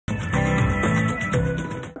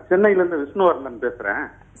சென்னையில இருந்து விஷ்ணுவர்ணன் பேசுறேன்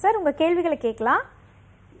சார். உங்க கேள்விகளை கேட்கலாம்.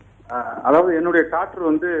 அதாவது என்னுடைய டாக்டர்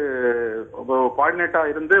வந்து கோஆர்டினேட்டா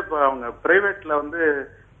இருந்து இப்ப அவங்க பிரைவேட்ல வந்து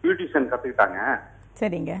பியூட்டிஷியன் கத்துக்கிட்டாங்க.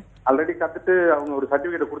 சரிங்க. ஆல்ரெடி கத்துட்டு அவங்க ஒரு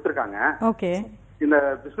சர்டிபிகேட் கொடுத்திருக்காங்க. ஓகே. இந்த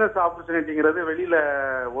பிசினஸ் ஆப்பர்ச்சுனிட்டிங்கிறது வெளியில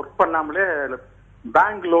ஒர்க் பண்ணாமலே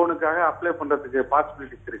பேங்க் லோனுக்காக அப்ளை பண்றதுக்கு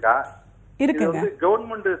பாசிபிலிட்டிஸ் இருக்கா? இருக்குங்க.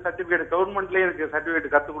 கவர்மெண்ட் சர்டிபிகேட் கவர்மெண்ட்லயே இருக்கு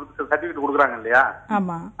சர்டிபிகேட் சர்டிபிகேட் கொடுக்குறாங்க இல்லையா?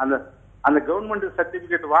 ஆமா. அந்த கவர்மெண்ட்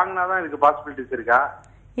சர்டிபிகேட் வாங்கினாதான் இதுக்கு பாசிபிலிட்டிஸ் இருக்கா?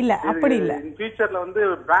 இல்ல அப்படி இல்ல. ஃபியூச்சர்ல வந்து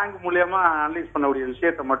பேங்க் மூலமா அனலைஸ் பண்ணக்கூடிய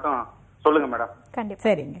விஷயத்தை மட்டும் சொல்லுங்க மேடம். கண்டிப்பா.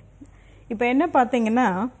 சரிங்க. இப்போ என்ன பாத்தீங்கன்னா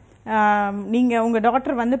நீங்க உங்க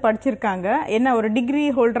டாக்டர் வந்து படிச்சிருக்காங்க, என்ன ஒரு டிகிரி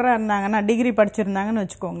ஹோல்டரா இருந்தாங்கன்னா டிகிரி படிச்சிருந்தாங்கன்னு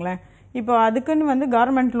வச்சுக்கோங்களேன். இப்போ அதுக்குன்னு வந்து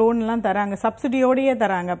கவர்மெண்ட் லோன்லாம் தராங்க, சப்சிடியோடயே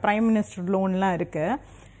தராங்க, பிரைம் மினிஸ்டர் லோன்லாம் இருக்கு.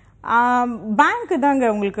 பேங்க் தாங்க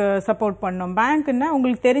உங்களுக்கு சப்போர்ட் பண்ணும். பேங்க்னா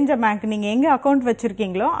உங்களுக்கு தெரிஞ்ச பேங்க், நீங்க எங்க அக்கௌண்ட்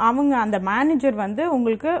வச்சிருக்கீங்களோ அவங்க அந்த மேனேஜர் வந்து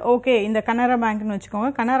உங்களுக்கு ஓகே இந்த கனரா பேங்க்னு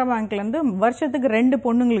வச்சுக்கோங்க, கனரா பேங்க்ல இருந்து வருஷத்துக்கு 2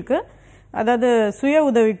 பொண்ணுங்களுக்கு, அதாவது சுய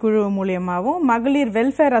உதவி குழு மூலியமாவும் மகளிர்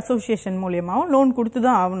வெல்ஃபேர் அசோசியேஷன் மூலியமாவும் லோன் கொடுத்து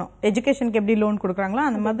தான் ஆகணும். எஜுகேஷனுக்கு எப்படி லோன் கொடுக்குறாங்களோ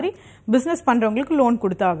அந்த மாதிரி பிசினஸ் பண்றவங்களுக்கு லோன்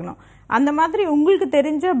கொடுத்தாகணும். அந்த மாதிரி உங்களுக்கு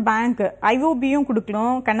தெரிஞ்ச பேங்க் ஐஓபியும்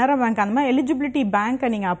கொடுக்கணும், கனரா பேங்க், அந்த மாதிரி எலிஜிபிலிட்டி பேங்கை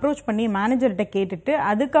நீங்க அப்ரோச் பண்ணி மேனேஜர்கிட்ட கேட்டுட்டு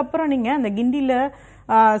அதுக்கப்புறம் நீங்க அந்த கிண்டியில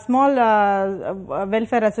ஸ்மால்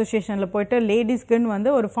வெல்ஃபேர் அசோசியேஷன்ல போயிட்டு லேடிஸ்க்குன்னு வந்து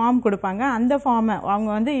ஒரு ஃபார்ம் கொடுப்பாங்க. அந்த ஃபார்மை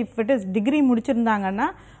அவங்க வந்து இஃப் இட் இஸ் டிகிரி முடிச்சிருந்தாங்கன்னா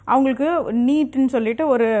அவங்களுக்கு நீட்னு சொல்லிட்டு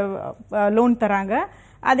ஒரு லோன் தராங்க.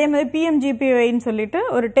 அதே மாதிரி பிஎம்ஜிபிஒய்ன்னு சொல்லிட்டு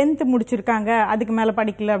ஒரு 10th முடிச்சிருக்காங்க, அதுக்கு மேல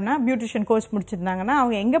படிக்கல அப்படின்னா பியூட்டிஷியன் கோர்ஸ் முடிச்சிருந்தாங்கன்னா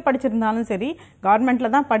அவங்க எங்க படிச்சிருந்தாலும் சரி, கவர்மெண்ட்ல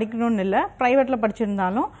தான் படிக்கணும்னு இல்லை, பிரைவேட்ல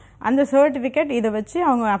படிச்சிருந்தாலும் அந்த சர்டிபிகேட் இதை வச்சு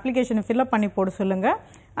அவங்க அப்ளிகேஷனை ஃபில்அப் பண்ணி போட சொல்லுங்க.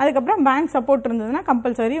 அதுக்கப்புறம் பேங்க் சப்போர்ட் இருந்ததுன்னா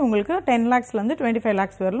கம்பல்சரி உங்களுக்கு 10 lakhsல இருந்து 25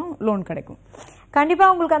 lakhs வரலும் லோன் கிடைக்கும். கண்டிப்பா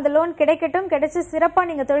உங்களுக்கு அந்த லோன் கிடைக்கட்டும். கிடைச்சு சிறப்பா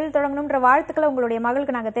நீங்க தொழில் தொடங்கணும்ன்ற வாழ்த்துக்களை உங்களுடைய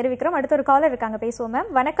மகளுக்கு நாங்க தெரிவிக்கிறோம். அடுத்த ஒரு காலர் இருக்காங்க, பேசுவோம்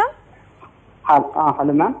மேம். வணக்கம்.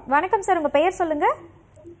 Hello ma'am. வணக்கம் சார், உங்க பெயர் சொல்லுங்க.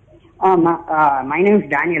 My name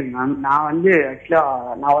is Daniel ma'am. நான் வந்து ஆக்சுவலா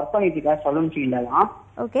நான் ஒர்க் பண்ணிட்டு இருக்கேன் salon ஃபீல்ட்ல தான்.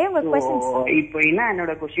 ஓகே, உங்களுக்கு क्वेश्चंस. இப்போ என்ன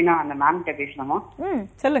என்னோட क्वेश्चन அந்த மேம் கிட்ட பேசணுமா?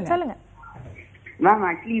 சொல்லுங்க. சொல்லுங்க மேம்.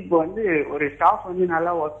 ஆக்சுவலி இப்போ வந்து ஒரு ஸ்டாஃப் வந்து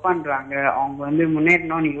நல்லா ஒர்க் பண்றாங்க, அவங்க வந்து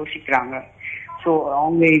முன்னேறணும்னு யோசிக்கிறாங்க. ஸோ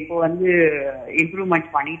அவங்க இப்போ வந்து இம்ப்ரூவ்மெண்ட்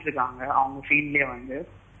பண்ணிட்டு இருக்காங்க அவங்க ஃபீல்ட்லயே வந்து.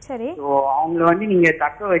 சரி. ஸோ அவங்கள வந்து நீங்க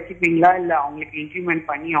தக்க வச்சுப்பீங்களா, இல்ல அவங்களுக்கு இன்க்ரிமெண்ட்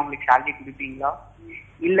பண்ணி அவங்களுக்கு சேலரி கொடுப்பீங்களா,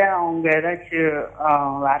 இல்ல அவங்க ஏதாச்சும்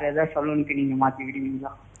வேற ஏதாவது சலூனுக்கு நீங்க மாத்தி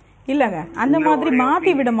விடுவீங்களா? இல்லங்க, அந்த மாதிரி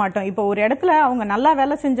மாத்தி விட மாட்டோம். இப்போ ஒரு இடத்துல அவங்க நல்லா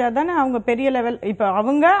வேலை செஞ்சாதானே அவங்க பெரிய லெவல். இப்போ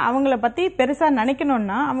அவங்கள பத்தி பெருசா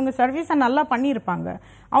நினைக்கணும்னா அவங்க சர்வீஸை நல்லா பண்ணியிருப்பாங்க,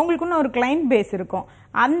 அவங்களுக்குன்னு ஒரு கிளைண்ட் பேஸ் இருக்கும்.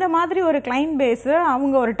 அந்த மாதிரி ஒரு கிளைண்ட் பேஸ்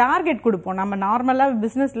அவங்க ஒரு டார்கெட் கொடுப்போம். நம்ம நார்மலா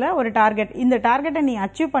பிசினஸ்ல ஒரு டார்கெட், இந்த டார்கெட்டை நீ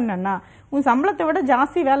அச்சீவ் பண்ணனா உன் சம்பளத்தை விட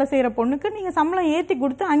ஜாஸ்தி வேலை செய்யற பொண்ணுக்கு நீங்க சம்பளம் ஏத்தி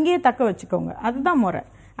கொடுத்து அங்கேயே தக்க வச்சுக்கோங்க. அதுதான் முறை.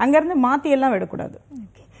 அங்கிருந்து மாத்தி எல்லாம் விடக்கூடாது.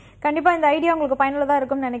 கண்டிப்பா இந்த ஐடியா உங்களுக்கு பயனுள்ளதா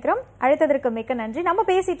இருக்கும்னு நினைக்கிறோம். அழைத்ததற்கு மிக்க நன்றி. நம்ம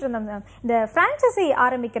பேசிட்டு இருந்தோம் இந்த பிரான்சைசி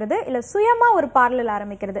ஆரம்பிக்கிறது இல்ல சுயமா ஒரு பார்லர்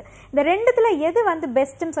ஆரம்பிக்கிறது, இந்த ரெண்டுத்துல எது வந்து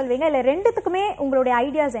பெஸ்ட்னு சொல்வீங்க? இல்ல ரெண்டுத்துக்குமே உங்களுடைய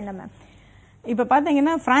ஐடியாஸ் என்ன மேம்? இப்ப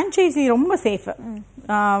பாத்தீங்கன்னா பிரான்சைசி ரொம்ப சேஃப்.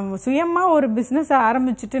 சுயமா ஒரு பிசினஸ்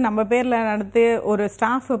ஆரம்பிச்சுட்டு நம்ம பேர்ல நடத்து ஒரு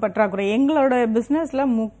ஸ்டாஃப் பற்றாக்குறை. எங்களோட பிசினஸ்ல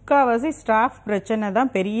முக்காவாசி ஸ்டாஃப் பிரச்சனை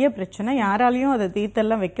தான் பெரிய பிரச்சனை. யாராலையும் அதை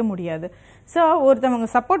தீர்த்தெல்லாம் வைக்க முடியாது. ஸோ ஒருத்தவங்க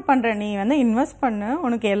சப்போர்ட் பண்ற, நீ வந்து இன்வெஸ்ட் பண்ணு,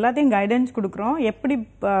 உனக்கு எல்லாத்தையும் கைடன்ஸ் கொடுக்குறோம், எப்படி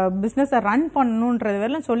பிசினஸை ரன் பண்ணணுன்றது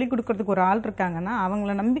வரலாம் சொல்லி கொடுக்கறதுக்கு ஒரு ஆள் இருக்காங்கன்னா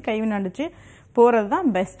அவங்கள நம்பி கைவினடிச்சு போறது தான்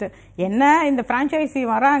பெஸ்ட். என்ன இந்த பிரான்சைசி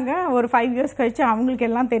வராங்க ஒரு 5 years கழிச்சு அவங்களுக்கு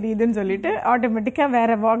எல்லாம் தெரியுதுன்னு சொல்லிட்டு ஆட்டோமேட்டிக்கா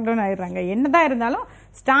வேற வாக் டவுன் ஆயிடுறாங்க. என்னதான் இருந்தாலும்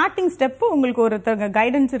ஸ்டார்டிங் ஸ்டெப் உங்களுக்கு ஒருத்தவங்க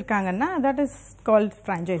கைடன்ஸ் இருக்காங்கன்னா that is called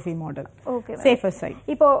franchise model. Okay, safer side.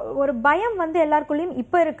 இப்போ ஒரு பயம் வந்து எல்லாருக்குள்ளயும்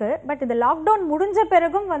இப்ப இருக்கு, பட் இந்த லாக்டவுன் முடிஞ்ச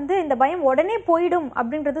பிறகும் வந்து இந்த பயம் உடனே போயிடும்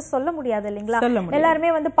அப்படின்றது சொல்ல முடியாது இல்லைங்களா?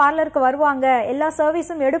 எல்லாருமே வந்து பார்லருக்கு வருவாங்க, எல்லா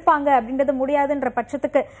சர்வீஸும் எடுப்பாங்க அப்படின்றது முடியாதுன்ற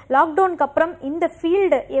பட்சத்துக்கு லாக்டவுனுக்கு அப்புறம் இந்த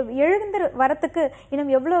ஃபீல்டு எழுந்து வரத்துக்கு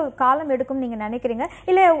இன்னும் எவ்வளவு காலம் எடுக்கும் நீங்க நினைக்கிறீங்க?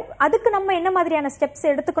 இல்ல அதுக்கு நம்ம என்ன மாதிரியான ஸ்டெப்ஸ்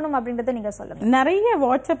எடுத்துக்கணும் அப்படின்றத நீங்க சொல்லுங்க. நிறைய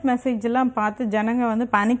வாட்ஸ்அப் மெசேஜ் எல்லாம் பார்த்து ஜனங்க வந்து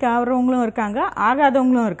பேனிக் ஆகுறவங்களும் இருக்காங்க,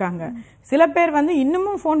 ஆகாதவங்களும் இருக்காங்க. சில பேர் வந்து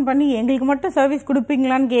இன்னமும் போன் பண்ணி எங்களுக்கு மட்டும் சர்வீஸ்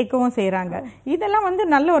கொடுப்பீங்களான்னு கேட்கவும் செய்யறாங்க. இதெல்லாம் வந்து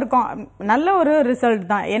நல்ல ஒரு ரிசல்ட்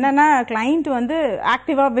தான். என்னன்னா கிளைண்ட் வந்து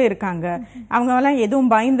ஆக்டிவாவே இருக்காங்க, அவங்க எல்லாம்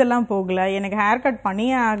எதுவும் பயந்தெல்லாம் போகல. எனக்கு ஹேர் கட்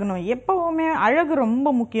பண்ணியே ஆகணும், எப்பவுமே அழகு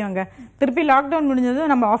ரொம்ப முக்கியங்க. திருப்பி லாக்டவுன்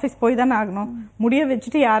முடிஞ்சது நம்ம ஆபீஸ் போய் தானே ஆகணும், முடிய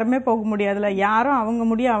வச்சுட்டு யாருமே போக முடியாதுல்ல, யாரும் அவங்க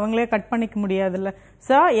முடிய அவங்களே கட் பண்ணிக்க முடியாதுல்ல.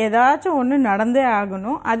 ஸோ ஏதாச்சும் ஒன்று நடந்தே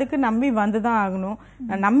ஆகணும், அதுக்கு நம்பி வந்துதான் ஆகணும்.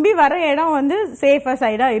 நம்பி வர இடம் வந்து சேஃபா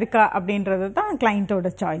சைடா இருக்கா அப்படின்றது தான் கிளைண்டோட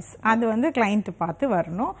சாய்ஸ். அது வந்து கிளைண்ட் பார்த்து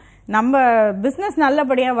வரணும். நம்ம பிசினஸ்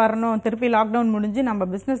நல்லபடியா வரணும், திருப்பி லாக்டவுன் முடிஞ்சு நம்ம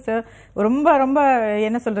பிசினஸ் ரொம்ப ரொம்ப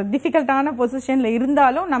என்ன சொல்றது டிஃபிகல்ட்டான பொசிஷன்ல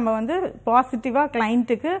இருந்தாலும் நம்ம வந்து பாசிட்டிவா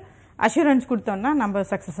கிளையண்ட்டுக்கு அஷூரன்ஸ் கொடுத்தோம்னா நம்ம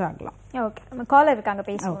சக்சஸ் ஆகலாம். ஓகே, நம்ம காலர் இருக்காங்க,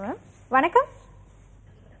 பேசுவோம். வணக்கம்.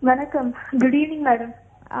 வணக்கம், குட் ஈவினிங் மேடம்.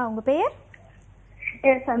 உங்க பெயர்?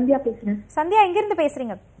 சந்தியா பேசுறேன். சந்தியா, எங்க இருந்து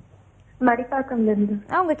பேசுறீங்க? மடிப்பாக்கம்ல இருந்து.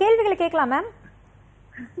 உங்க கேள்விகளை கேட்கலாம் ma'am.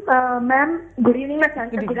 Ma'am good evening.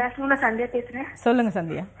 Good afternoon, நான் சந்தியா பேசுறேன். சொல்லுங்க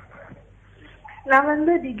சந்தியா. நான்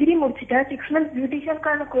வந்து டிகிரி முடிச்சிட்டேன், 6 months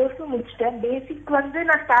பியூட்டிஷியனுக்கான கோர்ஸும் முடிச்சிட்டேன். பேசிக் வந்து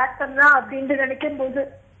நான் ஸ்டார்ட் பண்ணலாம் அப்படின்னு நினைக்கும் போது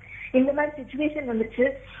இந்த மாதிரி சிச்சுவேஷன் வந்துச்சு.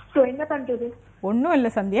 ஸோ என்ன பண்றது? ஒன்றும் இல்லை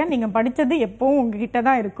சந்தியா, நீங்க படிச்சது எப்பவும் உங்ககிட்ட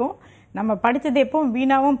தான் இருக்கும். நம்ம படிச்சது எப்பவும்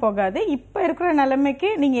வீணாவும் போகாது. இப்போ இருக்கிற நிலைமைக்கு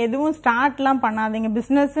நீங்க எதுவும் ஸ்டார்ட்லாம் பண்ணாதீங்க.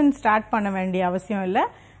 பிசினஸ் ஸ்டார்ட் பண்ண வேண்டிய அவசியம் இல்லை.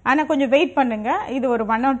 ஆனா கொஞ்சம் வெயிட் பண்ணுங்க. இது ஒரு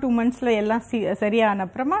 1 or 2 months எல்லாம் சரியான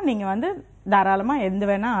அப்புறமா நீங்க வந்து தாராளமா எந்த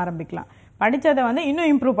வேணா ஆரம்பிக்கலாம். படிச்சதை வந்து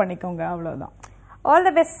இன்னும் இம்ப்ரூவ் பண்ணிக்கோங்க, அவ்வளவுதான். All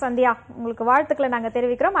the best Sandhya. உங்களுக்கு வாழ்த்துக்களை நாங்க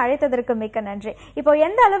தெரிவிக்கிறோம். அழைத்ததற்கு மிக்க நன்றி. இப்போ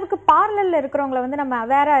எந்த அளவுக்கு பார்லர்ல இருக்கிறவங்களை வந்து நம்ம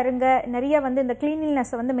அவேரா இருங்க, நிறைய வந்து இந்த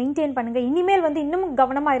கிளீனினஸ் வந்து மெயின்டைன் பண்ணுங்க, இனிமேல் வந்து இன்னும்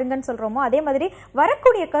கவனமா இருங்கன்னு சொல்றோமோ, அதே மாதிரி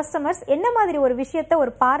வரக்கூடிய கஸ்டமர்ஸ் என்ன மாதிரி ஒரு விஷயத்த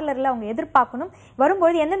ஒரு பார்லர்ல அவங்க எதிர்பார்க்கணும்,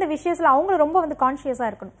 வரும்போது எந்தெந்த விஷயத்துல அவங்க ரொம்ப வந்து கான்சியஸா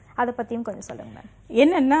இருக்கணும், அதை பத்தியும் கொஞ்சம் சொல்லுங்க மேம்.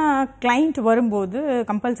 என்னன்னா கிளைண்ட் வரும்போது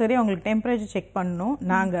கம்பல்சரி அவங்களுக்கு டெம்பரேச்சர் செக் பண்ணணும்.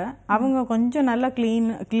 அவங்க கொஞ்சம் நல்லா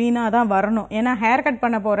கிளீனா தான் வரணும். ஏன்னா ஹேர் கட்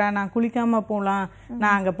பண்ண போறேன், நான் குளிக்காம போகலாம்,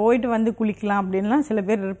 நான் அங்க போயிட்டு வந்து குளிக்கலாம் அப்படின்லாம் சில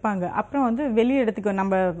பேர் இருப்பாங்க. அப்புறம் வந்து வெளியே இடத்துக்கு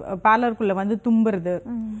நம்ம பார்லருக்குள்ள வந்து தும்புறது,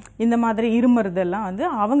 இந்த மாதிரி இருமுறது எல்லாம் வந்து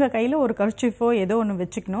அவங்க கையில ஒரு கர்ச்சீஃபோ ஏதோ ஒன்று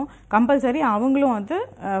வச்சுக்கணும். கம்பல்சரி அவங்களும் வந்து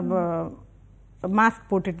மாஸ்க்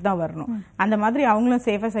போட்டுட்டு தான் வரணும். அந்த மாதிரி அவங்களும்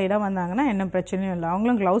சேஃபா சைடா வந்தாங்கன்னா என்ன பிரச்சனையும் இல்லை.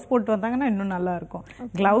 அவங்களும் கிளவுஸ் போட்டு வந்தாங்கன்னா இன்னும் நல்லா இருக்கும்.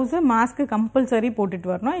 கிளவுஸ் மாஸ்க் கம்பல்சரி போட்டுட்டு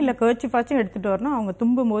வரணும், இல்ல கர்ச்சீஃபாச்சும் எடுத்துட்டு வரணும். அவங்க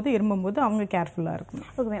தும்பும் போது இருமும் போது அவங்க கேர்ஃபுல்லா இருக்கணும்.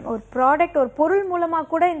 ஓகே மேம், ஒரு ப்ராடக்ட் ஒரு பொருள் மூலமா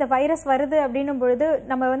கூட இந்த வைரஸ் வருது அப்படின்னும் பொழுது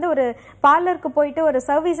நம்ம வந்து ஒரு பார்லருக்கு போயிட்டு ஒரு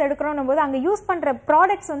சர்வீஸ் எடுக்கிறோம் போது அங்க யூஸ் பண்ற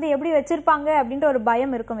ப்ராடக்ட்ஸ் வந்து எப்படி வச்சிருப்பாங்க அப்படின்ற ஒரு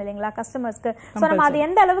பயம் இருக்கும் இல்லைங்களா கஸ்டமர்ஸ்க்கு. ஸோ நம்ம அது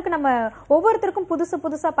எந்த அளவுக்கு நம்ம ஒவ்வொருத்தருக்கும்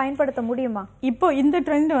புதுசா பயன்படுத்த முடியுமா? இப்போ இந்த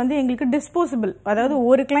ட்ரெண்ட் வந்து எங்களுக்கு டிஸ்போசபிள், அதாவது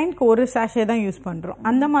ஒரு கிளைண்ட்க்கு ஒரு சாஷே தான் யூஸ் பண்றோம்,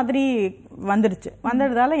 அந்த மாதிரி வந்துருச்சு.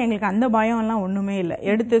 வந்ததால எங்களுக்கு அந்த பயம் எல்லாம் ஒண்ணுமே இல்லை.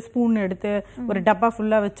 எடுத்து ஸ்பூன் எடுத்து ஒரு டப்பா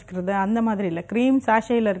ஃபுல்லா வச்சுக்கிறது அந்த மாதிரி இல்லை. கிரீம்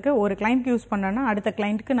சாஷேல இருக்கு, ஒரு கிளைண்ட் யூஸ் பண்ணோம்னா அடுத்த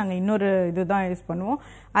கிளைண்ட்க்கு நாங்க இன்னொரு இதுதான் யூஸ் பண்ணுவோம்.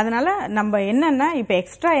 அதனால நம்ம என்னன்னா இப்ப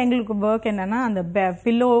எக்ஸ்ட்ரா எங்களுக்கு ஒர்க் என்னன்னா அந்த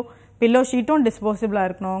பில்லோ ஷீட்டும் டிஸ்போசபிளா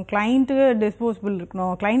இருக்கணும், கிளைண்ட்டுக்கு டிஸ்போசபிள்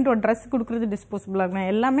இருக்கணும், கிளைண்டோட ட்ரெஸ் கொடுக்கறது டிஸ்போசபிளா இருக்கணும்,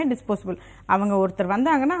 எல்லாமே டிஸ்போசபிள். அவங்க ஒருத்தர்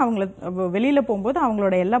வந்தாங்கன்னா அவங்கள வெளியில போகும்போது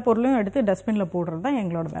அவங்களோட எல்லா பொருளையும் எடுத்து டஸ்ட்பின்ல போடுறது தான்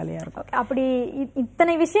எங்களோட வேலையா இருக்கும். அப்படி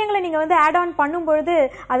இத்தனை விஷயங்களை நீங்க வந்து ஆட் ஆன் பண்ணும்பொழுது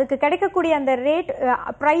அதுக்கு கிடைக்கக்கூடிய அந்த ரேட்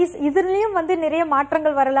பிரைஸ் இதுலயும் வந்து நிறைய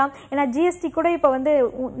மாற்றங்கள் வரலாம். ஏன்னா ஜிஎஸ்டி கூட இப்ப வந்து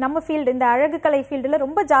நம்ம ஃபீல்டு இந்த அழகு கலை ஃபீல்டுல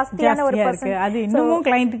ரொம்ப ஜாஸ்தியான ஒரு இருக்கு. அது இன்னமும்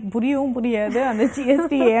கிளைண்ட்டுக்கு புரியாது. அந்த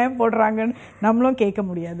ஜிஎஸ்டி ஏன் போடுறாங்கன்னு நம்மளும் கேட்க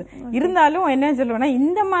முடியாது. இருந்தாலும் என்ன சொல்லுவேன்னா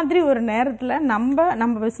இந்த மாதிரி ஒரு நேரத்துல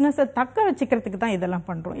நம்ம பிசினஸை தக்க வச்சுக்கிறதுக்கு தான் இதெல்லாம்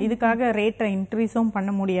பண்றோம். இதுக்காக ரேட்டை இன்க்ரீஸும்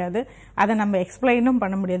பண்ண முடியாது, அதை நம்ம எக்ஸ்பிளைனும்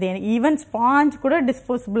பண்ண முடியாது. ஈவன் ஸ்பாஞ்ச் கூட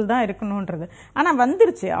டிஸ்போசபிள் தான் இருக்கணும்ன்றது. ஆனா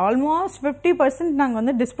வந்துருச்சு ஆல்மோஸ்ட் 50% நாங்க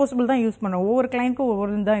வந்து டிஸ்போசபிள் தான் யூஸ் பண்றோம். ஒவ்வொரு கிளைண்ட்க்கும்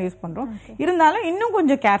ஒவ்வொரு தான் யூஸ் பண்றோம். இருந்தாலும் இன்னும்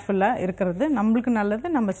கொஞ்சம் கேர்ஃபுல்லா இருக்கிறது நம்மளுக்கு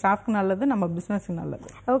நல்லது, நம்ம ஸ்டாஃப்க்கு நல்லது, நம்ம பிசினஸ்க்கு நல்லது.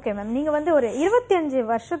 ஓகே மேம், நீங்க வந்து ஒரு 25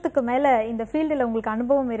 வருஷத்துக்கு மேல இந்த ஃபீல்டுல உங்களுக்கு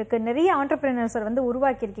அனுபவம் இருக்கு. நிறைய ஆண்டர்பிரினர்ஸ் வந்து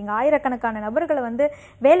உருவாக்கி இருக்கீங்க, ஆயிரக்கணக்கான நபர்களை வந்து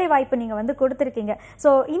வேலை வாய்ப்பு நீங்க வந்து கொடுத்திருக்கீங்க. சோ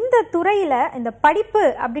இந்த துறையில இந்த படிப்பு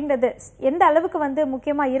அப்படிங்கிறது எந்த அளவுக்கு வந்து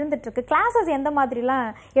முக்கியமா இருந்துட்டு இருக்கு? கிளாஸஸ் எந்த மாதிரி எல்லாம்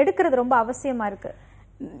எடுக்கிறது ரொம்ப அவசியமா இருக்கு?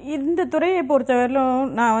 இந்த துறையை பொறுத்தவரையிலும்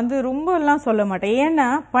நான் வந்து ரொம்ப எல்லாம் சொல்ல மாட்டேன். ஏன்னா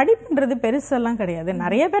படிப்புன்றது பெருசெல்லாம் கிடையாது.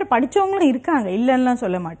 நிறைய பேர் படிச்சவங்களும் இருக்காங்க, இல்லைன்னா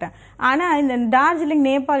சொல்ல மாட்டேன். ஆனா இந்த டார்ஜிலிங்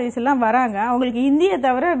நேபாளிஸ் எல்லாம் வராங்க, அவங்களுக்கு இந்தியை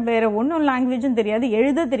தவிர வேற ஒன்னும் லாங்குவேஜும் தெரியாது,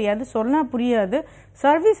 எழுத தெரியாது, சொன்னா புரியாது.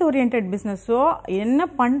 Service orient business. ஸோ என்ன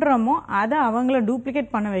பண்றோமோ அதை அவங்கள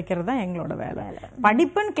டூப்ளிகேட் பண்ண வைக்கிறது தான் எங்களோட வேலை.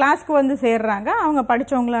 படிப்புன்னு கிளாஸ்க்கு வந்து சேர்றாங்க, அவங்க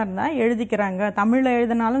படிச்சவங்களா இருந்தா எழுதிக்கிறாங்க. தமிழ்ல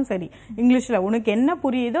எழுதினாலும் சரி, இங்கிலீஷ்ல உனக்கு என்ன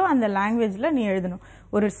புரியுதோ அந்த லாங்குவேஜ்ல நீ எழுதணும்.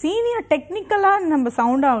 ஒரு சீனியர் டெக்னிக்கலா நம்ம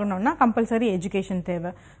சவுண்ட் ஆகணும்னா கம்பல்சரி எஜுகேஷன் தேவை.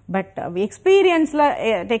 பட் எக்ஸ்பீரியன்ஸ்ல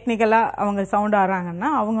டெக்னிக்கலா அவங்க சவுண்ட் ஆறாங்கன்னா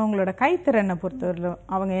அவங்களோட கைத்திறனை பொறுத்தவரை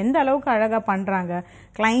அவங்க எந்த அளவுக்கு அழகா பண்றாங்க,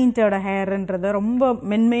 கிளைண்டோட ஹேர்ன்றத ரொம்ப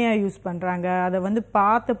மென்மையா யூஸ் பண்றாங்க, அதை வந்து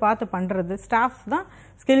பார்த்து பண்றது ஸ்டாஃப் தான்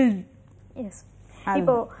ஸ்கில்.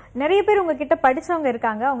 இப்போ நிறைய பேர் உங்ககிட்ட படிச்சவங்க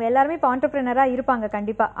இருக்காங்க, அவங்க எல்லாருமே இப்ப ஆண்டர்பிரினரா இருப்பாங்க.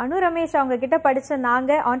 கண்டிப்பா அனு ரமேஷ் அவங்க கிட்ட படிச்ச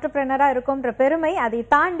நாங்க ஆண்டர்பிரினரா இருக்கோம்ன்ற பெருமை, அதை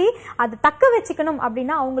தாண்டி அதை தக்க வச்சுக்கணும்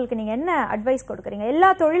அப்படின்னா அவங்களுக்கு நீங்க என்ன அட்வைஸ் கொடுக்குறீங்க? எல்லா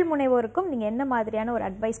தொழில் முனைவோருக்கும் நீங்க என்ன மாதிரியான ஒரு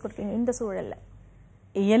அட்வைஸ் கொடுக்குறீங்க இந்த சூழல்ல?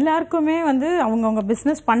 எல்லாருக்குமே வந்து அவங்கவுங்க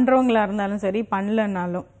பிசினஸ் பண்றவங்களா இருந்தாலும் சரி,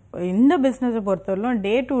 பண்ணலனாலும் இந்த பிஸ்னஸை பொறுத்தவரையிலும்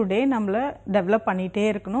டே டு டே நம்மள டெவலப் பண்ணிகிட்டே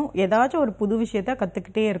இருக்கணும். ஏதாச்சும் ஒரு புது விஷயத்த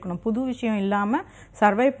கற்றுக்கிட்டே இருக்கணும். புது விஷயம் இல்லாமல்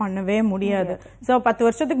சர்வை பண்ணவே முடியாது. ஸோ 10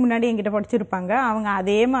 வருஷத்துக்கு முன்னாடி என்கிட்ட படிச்சிருப்பாங்க. அவங்க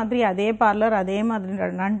அதே மாதிரி அதே பார்லர் அதே மாதிரி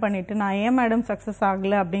ரன் பண்ணிட்டு நான் ஏன் மேடம் சக்ஸஸ்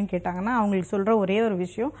ஆகலை அப்படின்னு கேட்டாங்கன்னா அவங்களுக்கு சொல்கிற ஒரே ஒரு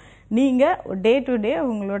விஷயம், நீங்கள் டே டு டே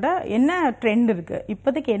உங்களோட என்ன ட்ரெண்ட் இருக்குது,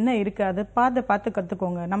 இப்போதைக்கு என்ன இருக்குது, அதை பார்த்து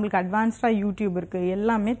கற்றுக்கோங்க. நம்மளுக்கு அட்வான்ஸ்டாக யூடியூப் இருக்குது,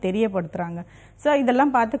 எல்லாமே தெரியப்படுத்துகிறாங்க. ஸோ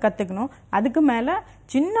இதெல்லாம் பார்த்து கற்றுக்கணும். அதுக்கு மேலே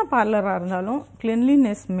சின்ன பார்லராக இருந்தாலும்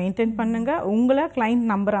கிளீன்லினஸ் மெயின்டைன் பண்ணுங்க. உங்களை கிளைண்ட்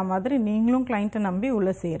நம்புற மாதிரி நீங்களும் கிளைண்ட்டை நம்பி உள்ள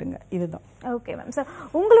சேருங்க. இதுதான். Okay ma'am. ஸோ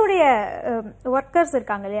உங்களுடைய ஒர்க்கர்ஸ்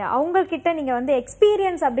இருக்காங்க இல்லையா, அவங்கக்கிட்ட நீங்கள் வந்து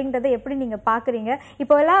எக்ஸ்பீரியன்ஸ் அப்படின்றத எப்படி நீங்கள் பார்க்குறீங்க?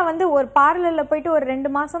 இப்போ எல்லாம் வந்து ஒரு பார்லரில் போயிட்டு ஒரு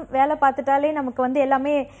 2 மாதம் வேலை பார்த்துட்டாலே நமக்கு வந்து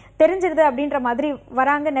எல்லாமே தெரிஞ்சிருது அப்படின்ற மாதிரி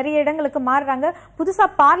வராங்க. நிறைய இடங்களுக்கு மாறுறாங்க. புதுசாக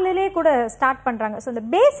பார்லரே கூட ஸ்டார்ட் பண்ணுறாங்க. ஸோ இந்த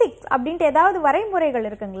பேசிக்ஸ் அப்படின்ட்டு ஏதாவது வரைமுறைகள்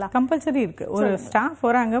இருக்குங்களா? கம்பல்சரி இருக்கு. ஒரு ஸ்டாஃப்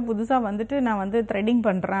வராங்க புதுசாக வந்துட்டு நான் வந்து த்ரெட்டிங்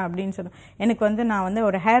பண்ணுறேன் அப்படின்னு சொல்லி எனக்கு வந்து நான் வந்து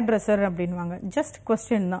ஒரு ஹேர் ட்ரெஸ்ஸர் அப்படின்வாங்க. ஜஸ்ட்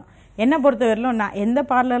கொஸ்டின் தான். என்னை பொறுத்தவரையிலும் நான் எந்த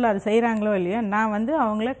பார்லரில் அது செய்கிறாங்களோ இல்லையோ நான் வந்து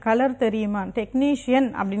அவங்கள கலர் தெரியுமா, டெக்னீஷியன்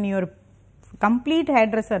அப்படின்னு ஒரு கம்ப்ளீட்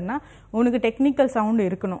ஹேர் ட்ரெஸ்ஸர்னா உனக்கு டெக்னிக்கல் சவுண்ட்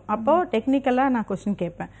இருக்கணும். அப்போ டெக்னிக்கலாக நான் கொஸ்டின்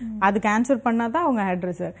கேட்பேன். அதுக்கு ஆன்சர் பண்ணாதான் அவங்க ஹேர்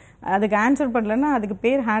ட்ரெஸ்ஸர். அதுக்கு ஆன்சர் பண்ணலன்னா அதுக்கு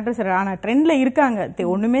பேர் ஹேர் ட்ரெஸ்ஸர். ஆனால் ட்ரெண்டில் இருக்காங்க,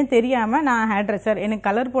 ஒன்றுமே தெரியாமல் நான் ஹேர் ட்ரெஸ்ஸர், எனக்கு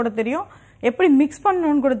கலர் போட தெரியும், எப்படி மிக்ஸ்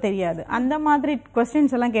பண்ணணும்னு கூட தெரியாது. அந்த மாதிரி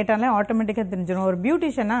கொஸ்டின்ஸ் எல்லாம் கேட்டாலே ஆட்டோமேட்டிக்காக தெரிஞ்சிடும். ஒரு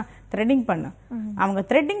பியூட்டிஷியனா த்ரெட்டிங் பண்ண அவங்க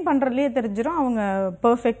த்ரெட்டிங் பண்றதுலயே தெரிஞ்சிடும் அவங்க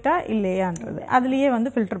பெர்ஃபெக்ட்டா இல்லையான்றது. அதுலயே வந்து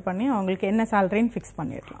ஃபில்டர் பண்ணி அவங்களுக்கு என்ன சாலரின்னு ஃபிக்ஸ்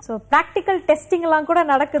பண்ணிடலாம். ஸோ ப்ராக்டிக்கல் டெஸ்டிங் எல்லாம் கூட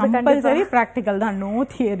நடக்குது. கம்பல்சரி ப்ராக்டிக்கல் தான், நோ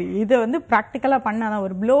தியரி. இதை வந்து ப்ராக்டிக்கலா பண்ணாதான்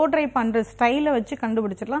ஒரு ப்ளோ ட்ரை பண்ற ஸ்டைலை வச்சு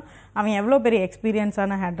கண்டுபிடிச்சிடலாம் அவன் எவ்வளவு பெரிய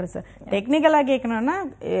எக்ஸ்பீரியன்ஸான ஹேர் ட்ரெஸ்ஸர். டெக்னிக்கலா கேட்கணும்னா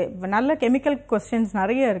நல்ல கெமிக்கல் கொஸ்டின்ஸ்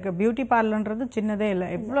நிறைய இருக்கு. பியூட்டி பார்லர்ன்றது சின்னதே இல்லை,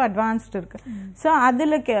 எவ்வளவு அட்வான்ஸ்டு இருக்கு. ஸோ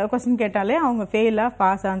அதுல கொஸ்டின் கேட்டாலே அவங்க ஃபெயிலா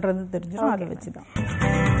பாஸ் ஆன்றது தெரிஞ்சிடும். அதை வச்சுதான்.